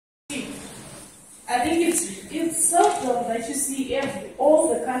I think it's seldom that you see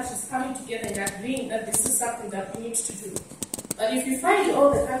all the countries coming together and agreeing that this is something that we need to do. But if you find all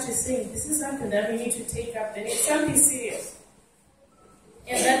the countries saying this is something that we need to take up, then it's something serious.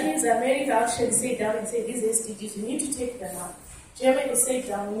 And that means America actually say down and say these SDGs, we need to take them up. Germany say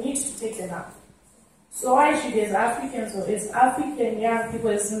down, we need to take them up. So why should, as Africans or as African young people,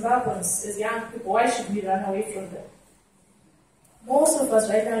 as Zimbabweans, as young people, why should we run away from them? Most of us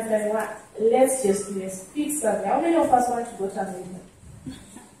right now are saying, well, let's just do this. Big survey. How many of us want to go to America?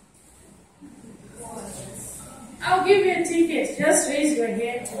 I'll give you a ticket. Just raise your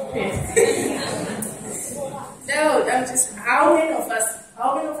hand to pay. No, I'm just, how many of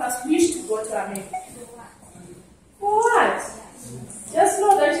us wish to go to America? For what? Just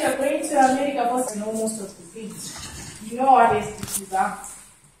know that you're going to America because you know most of the things. You know what SDGs are.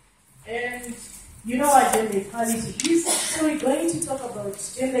 And you know what gender equality is. So we're going to talk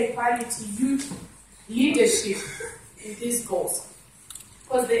about gender equality, youth, leadership in these goals.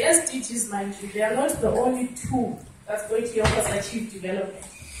 Because the SDGs, mind you, they are not the only tool that's going to help us achieve development.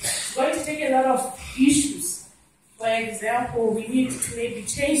 It's going to take a lot of issues. For example, we need to maybe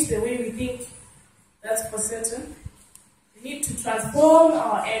change the way we think. That's for certain. We need to transform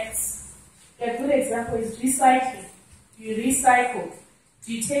our acts. A good example is recycling. Do you recycle?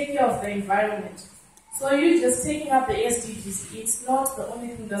 Do you take care of the environment? So you just taking up the SDGs, it's not the only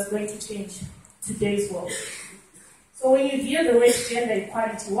thing that's going to change today's world. So when you hear the word gender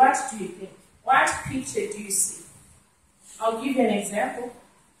equality, what do you think? What picture do you see? I'll give you an example.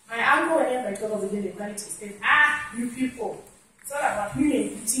 My uncle, whenever I talk about gender equality, says, you people, it's all about women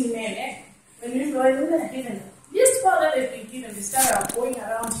beating men, eh? When women are given this power that they've been given, they start going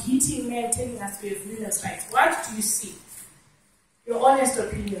around hitting men, telling us we have women's rights. What do you see? Your honest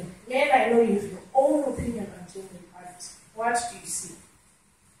opinion. Men, I know you have your own opinion on gender equality. What do you see?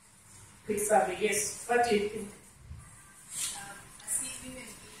 Quick survey, yes. What do you think? I see women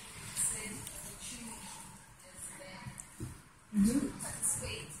being sent opportunity as men to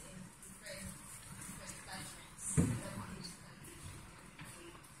participate in different countries.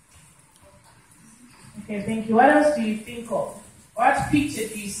 Okay, thank you. What else do you think of? What picture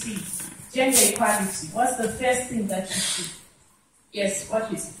do you see? Gender equality. What's the first thing that you see? Yes, what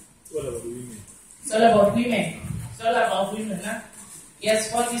is it? It's all about women. It's all about women. It's all about women, huh?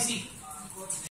 Yes, what do you see?